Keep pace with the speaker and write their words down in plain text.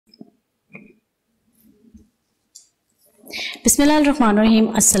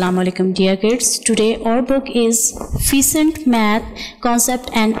Bismillahirrahmanirrahim. Assalamu alaikum dear kids. Today our book is PHEASANT Math Concept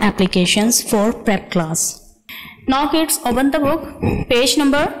and Applications for Prep Class. Now kids, open the book, page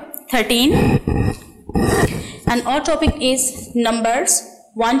number 13, and our topic is numbers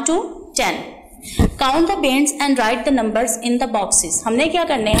 1 to 10. Count the beads and write the numbers in the boxes. हमने क्या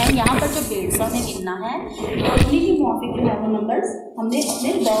करने हैं, यहाँ पर जो beads हमें गिनना है और उन्हीं के मुआफिक जो है वो numbers हमने अपने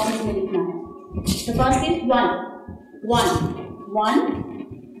बॉक्स में लिखना है. The first is 1. 1 1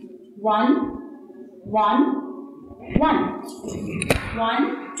 1 1 1 1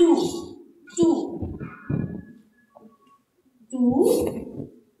 2 2 2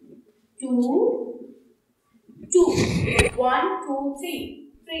 2 2 1 2 3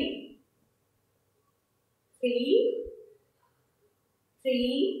 3 3 3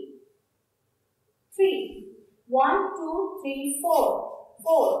 3 1 2 3 4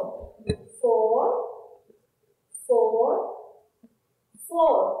 4 4 4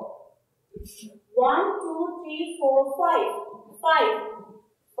 4 1 2 3 4 5 5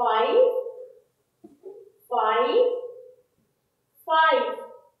 5 5 5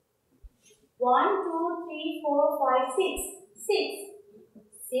 1 2 3 4 5 6 6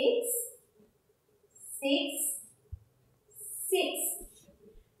 6 6 6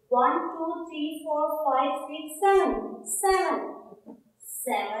 1 2 3 4 5 6 7 7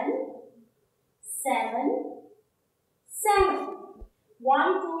 7 7 7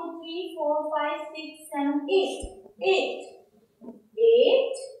 1 2 3 4 5 6 7 8 8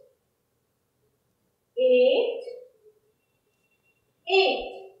 8 8 8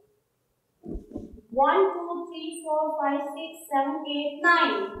 1 2 3 4 5 6 7 8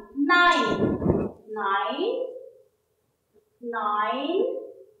 9 9 9 9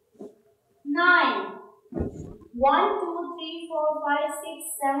 9 1 2 3 4 5 6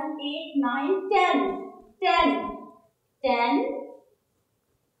 7 8 9 10 10 10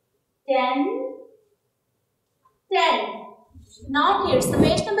 10 10. Now kids, the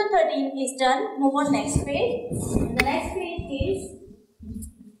page number 13 is done. Move on next page. The next page is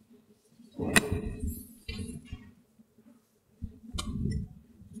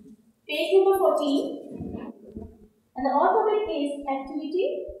page number 14, and the author topic is activity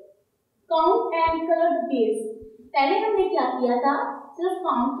count and color beads. पहले हमने क्या किया था, सिर्फ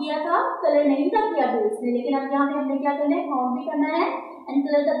count किया था, colour नहीं था किया बीड्स में, लेकिन अब यहाँ पे हमने क्या करना है, काउंट भी करना है एंड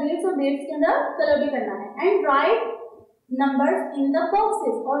कलर द बीड्स और बीड्स के अंदर कलर भी करना है and right numbers in the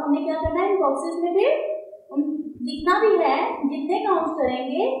boxes. और हमने क्या करना है, इन बॉक्सेस में भी जितना भी है, जितने काउंट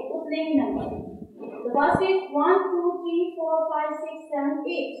करेंगे उतने ही नंबर. तो first is 1 2 3 4 5 6 7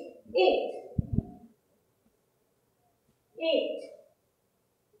 8 8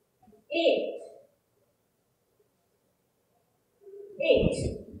 8 8.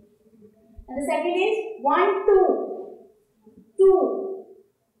 And the second is 1 2 2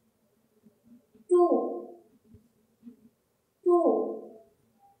 2 2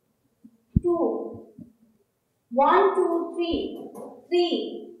 2 1 2 3 3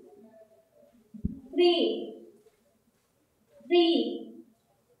 3 3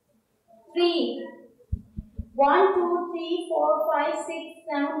 3 1 2 3 4 5 6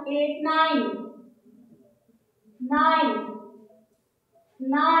 7 8 9 9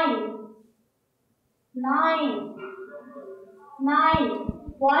 9 9 9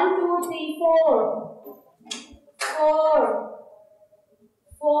 1 2 3 4 4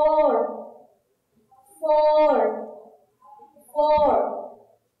 4 4 4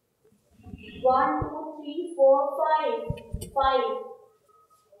 1 2 3 4 5 5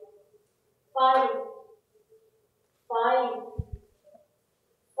 5 5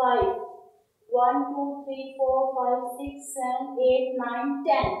 5 1 2 3 4 5 6 7 8 9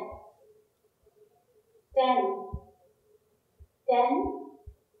 10 10 10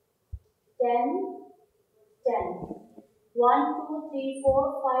 10 10 1 2 3 4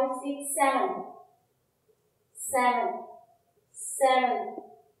 5 6 7 7 7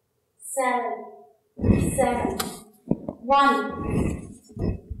 7 7 1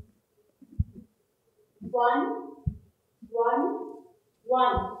 1 1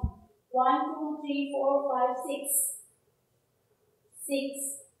 1 1 2 3 4 5 6 6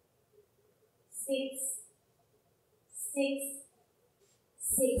 6 6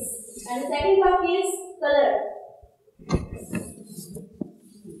 6. And the second part is color.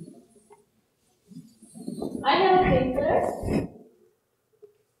 I have a green color.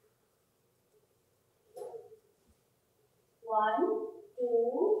 1 2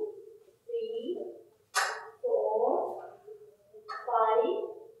 3 4 5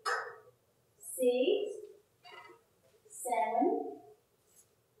 6 7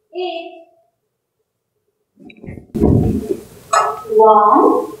 8. 1,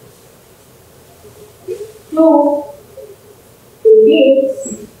 2, 2 beats,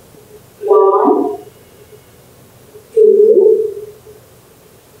 1, 2,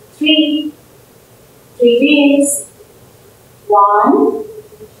 3, 3 beats, 1,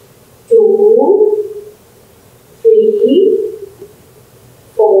 2, 3,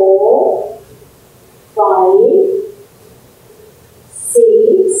 4, 5,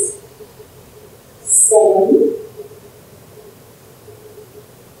 6, 7,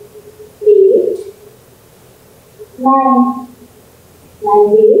 8, 9.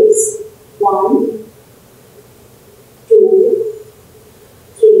 9 beats. 1, 2,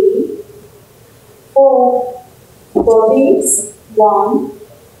 3, 4. 4 beats. 1,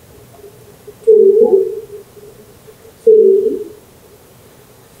 2, 3,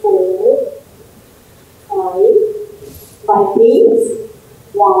 4, 5. 5 beats.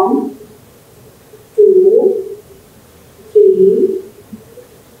 1, 2, 3,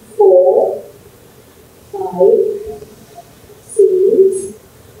 4, 5, 6,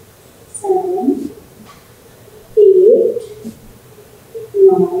 7, 8,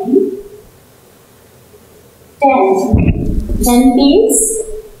 9, 10. 10 beats.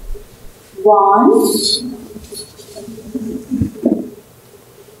 1,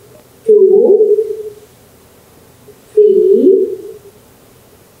 2, 3,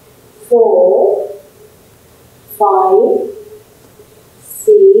 4, 5,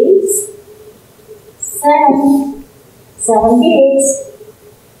 6, 7. 7 beats.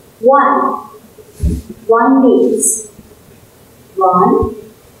 1. 1 beats. 1,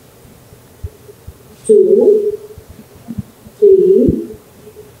 2, 3,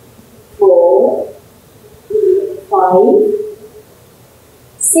 4, 5,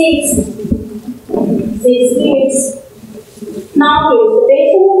 6. 6 beats. Now kids, the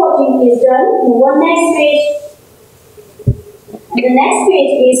page number 14 is done. Move on next page. And the next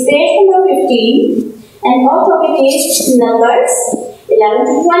page is page number 15. And our topic is numbers 11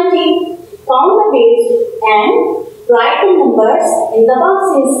 to 20. Count the page and write the numbers in the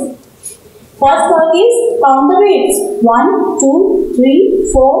boxes. First work is count the beats. 1, 2, 3,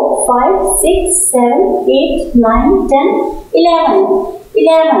 4, 5, 6, 7, 8, 9, 10, 11.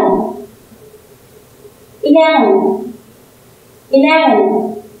 11. 11.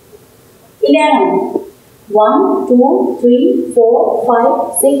 11. 11. 1, 2, 3, 4,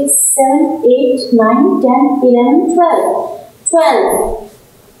 5, 6, 7, 8, 9, 10, 11, 12. 12.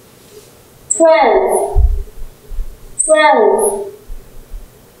 12. 12.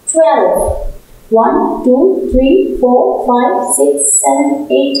 12. 1, 2, 3, 4, 5, 6, 7,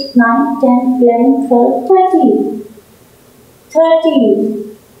 8, 9, 10, 11, 12, 13.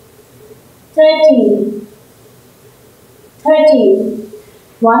 13. 13. 13.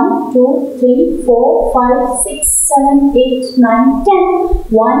 1, 2, 3, 4, 5, 6, 7, 8, 9, 10.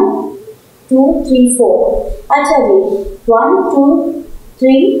 1, 2, 3, 4. अच्छा जी 1, 2,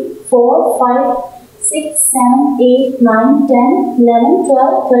 3, 4, 5, 6, 7, 8, 9, 10, 11,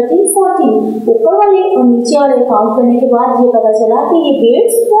 12, 13, 14. ऊपर वाले और नीचे वाले count करने के बाद ये पता चला कि ये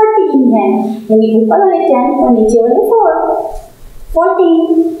बीट्स 14 हैं, यानी ऊपर वाले 10 और नीचे वाले 4. 14.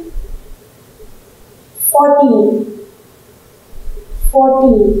 14.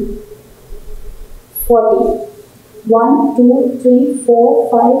 40. 40. 1, 2, 3, 4,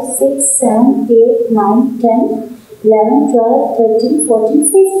 5, 6, 7, 8, 9, 10, 11, 12, 13, 14,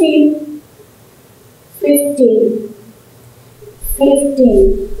 15. 15.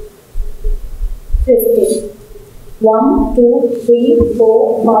 15. 15. 1, 2, 3,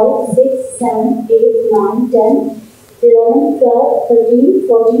 4, 5, 6, 7, 8, 9, 10, 11, 12, 13,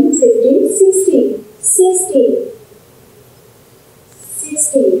 14, 15, 16. 16.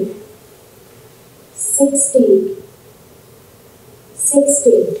 16. 16.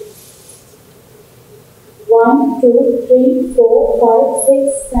 16. 1, 2, 3, 4, 5,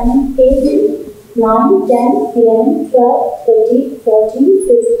 6, 7, 8, 9, 10, 11, 12, 13, 14,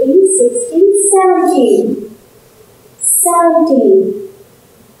 15, 16, 17. 17.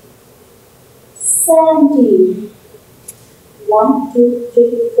 17. 1, 2,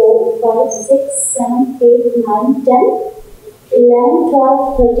 3, 4, 5, 6, 7, 8, 9, 10, 11,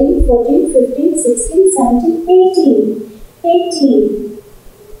 12, 13, 14, 15, 16, 17, 18. 18.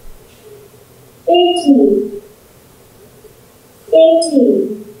 18.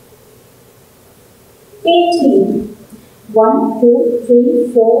 18. 18. 1, 2,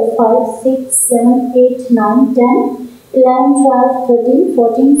 3, 4, 5, 6, 7, 8, 9, 10, 11, 12, 13,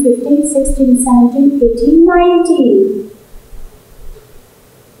 14, 15, 16, 17, 18, 19.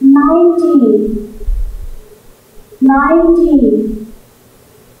 19. 19.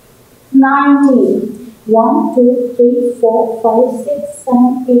 19. 1, 2, 3, 4, 5, 6,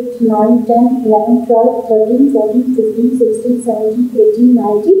 7, 8, 9, 10, 11, 12, 13, 14, 15, 16, 17, 18,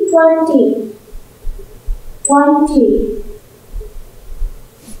 19, 20. 20.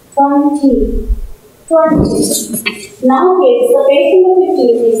 20. 20. Now kids, the page number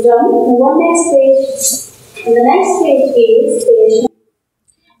 15 is done. Move on next page. And the next page is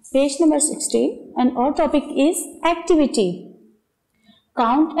page number 16, and our topic is activity.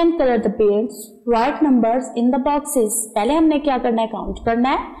 Count and color the beads. Write numbers in the boxes. पहले हमने क्या करना है? Count करना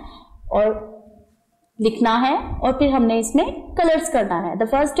है और लिखना है और फिर हमने इसमें कलर्स करना है. The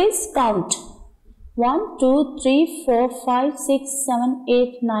first is count. 1, 2, 3, 4, 5, 6, 7,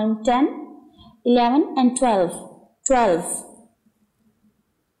 8, 9, 10, 11 and 12. 12.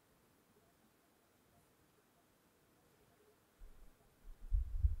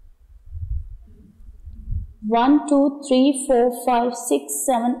 1, 2, 3, 4, 5, 6,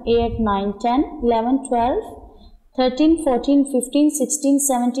 7, 8, 9, 10, 11, 12, 13, 14, 15, 16,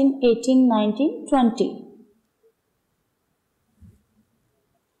 17, 18, 19, 20.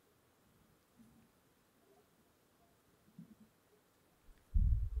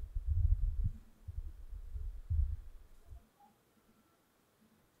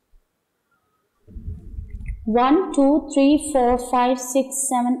 1, 2, 3, 4, 5, 6,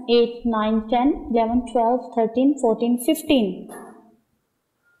 7, 8, 9, 10, 11, 12, 13, 14, 15.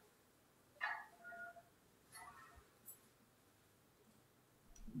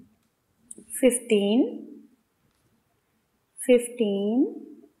 15. 15.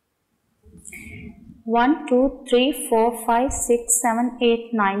 1, 2, 3, 4, 5, 6, 7,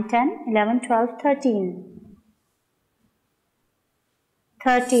 8, 9, 10, 11, 12, 13.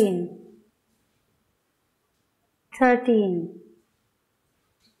 13. 13.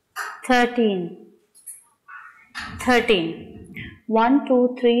 13. 13. 1,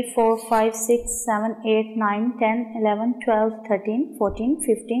 2, 3, 4, 5, 6, 7, 8, 9, 10, 11, 12, 13, 14,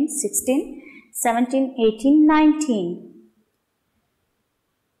 15, 16, 17, 18, 19.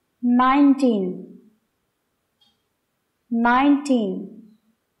 19. 19.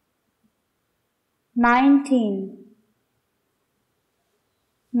 19.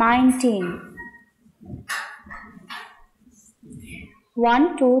 19.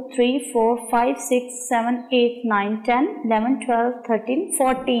 1, 2, 3, 4, 5, 6, 7, 8, 9, 10, 11, 12, 13,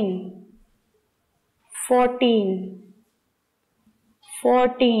 14. 14.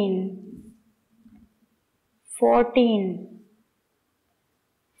 14. 14.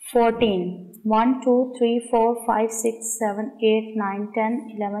 14. 1, 2, 3, 4, 5, 6, 7, 8, 9, 10,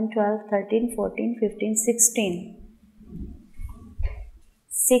 11, 12, 13, 14, 15, 16.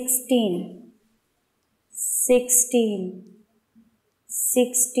 16. 16.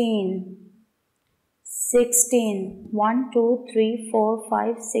 16. 16. 1, 2, 3, 4,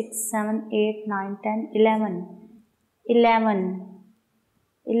 5, 6, 7, 8, 9, 10, 11. 11.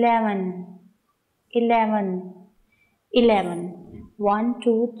 11. 11. 11. 1,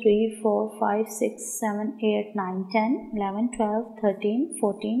 2, 3, 4, 5, 6, 7, 8, 9, 10, 11, 12, 13,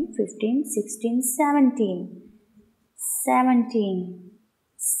 14, 15, 16, 17. 17.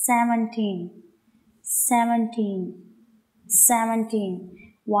 17. 17. 17.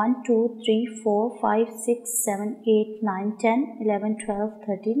 1, 2, 3, 4, 5, 6, 7, 8, 9, 10, 11, 12,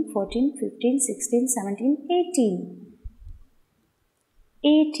 13, 14, 15, 16, 17, 18.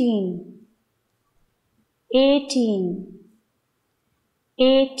 18. 18.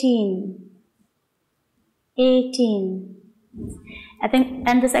 18. 18.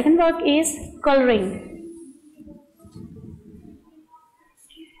 And the second work is coloring.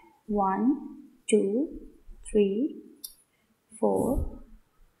 1, 2, 3, 4,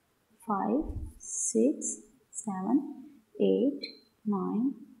 5, 6, 7, 8,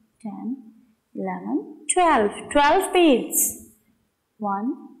 9, 10, 11, 12. 12 beads.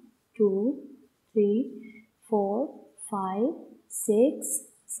 1, 2, 3, 4, 5, 6,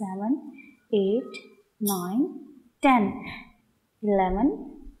 7, 8, 9, 10, 11,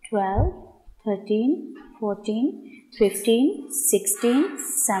 12, 13, 14, 15, 16,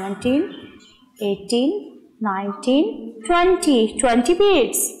 17, 18, 19, 20. 20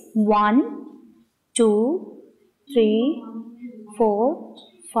 beads. 1, 2, 3, 4,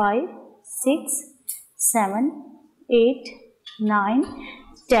 5, 6, 7, 8, 9,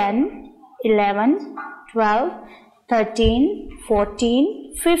 10, 11, 12, 13,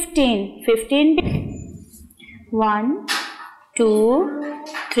 14, 15. 15 beads. 1, 2,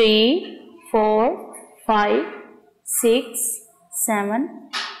 3, 4, 5, 6, 7,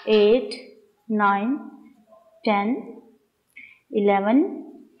 8, 9, 10, 11,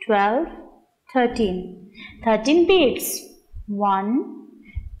 12, 13. 13 beads. 1,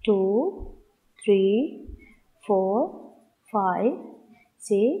 2, 3, 4, 5,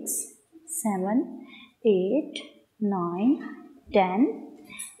 6, 7, 8, 9, 10,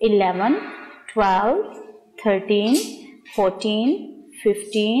 11, 12, 13, 14,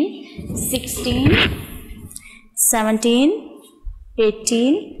 15, 16, 17,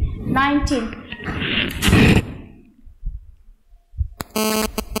 18, 19.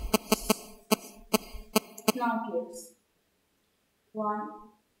 Now kids, 1,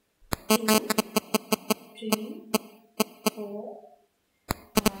 2, 3, 4,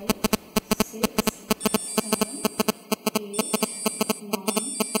 5, 6, 7, 8,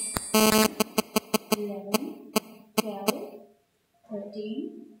 9, 11, 12,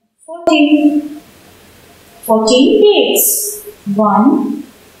 13, 14. 14 pigs. 1,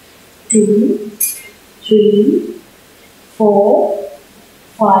 2, 3, 4,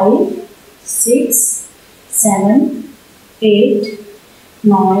 5, 6, 7, 8,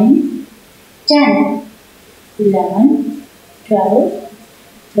 9, 10, 11, 12,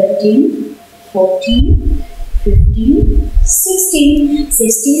 13, 14, 15, 16.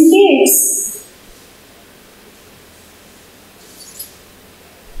 16 pigs.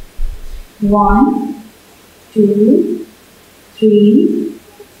 1, 2, 3,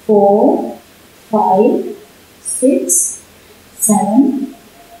 4, 5, 6, 7,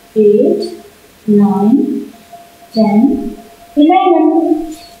 8, 9, 10,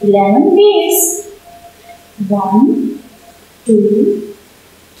 11. 11 pigs. 1, 2,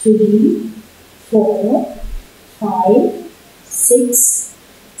 3, 4, 5, 6,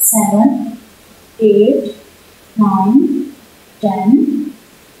 7, 8, 9, 10,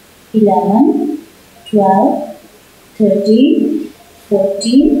 11, 12, 13,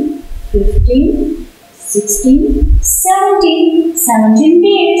 14, 15, 16, 17. 17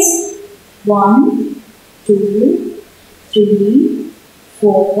 pigs. 1, 2, 3,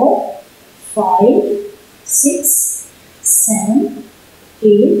 4, 5, 6, 7,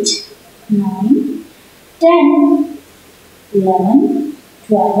 8, 9, 10, 11,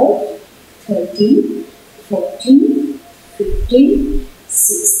 12, 13, 14, 15,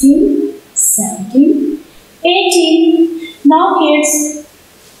 16, 17, 18. Now kids,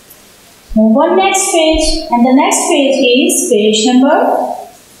 move on next page, and the next page is page number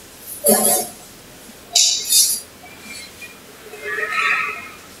 12.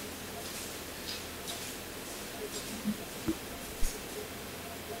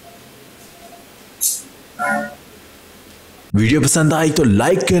 Video पसंद आई तो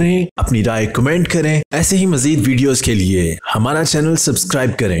like करें, अपनी राय comment करें। ऐसे ही मजीद videos के लिए हमारा channel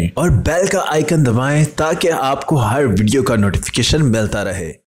subscribe करें और बेल का आइकन दबाएं ताकि आपको हर वीडियो का नोटिफिकेशन मिलता रहे।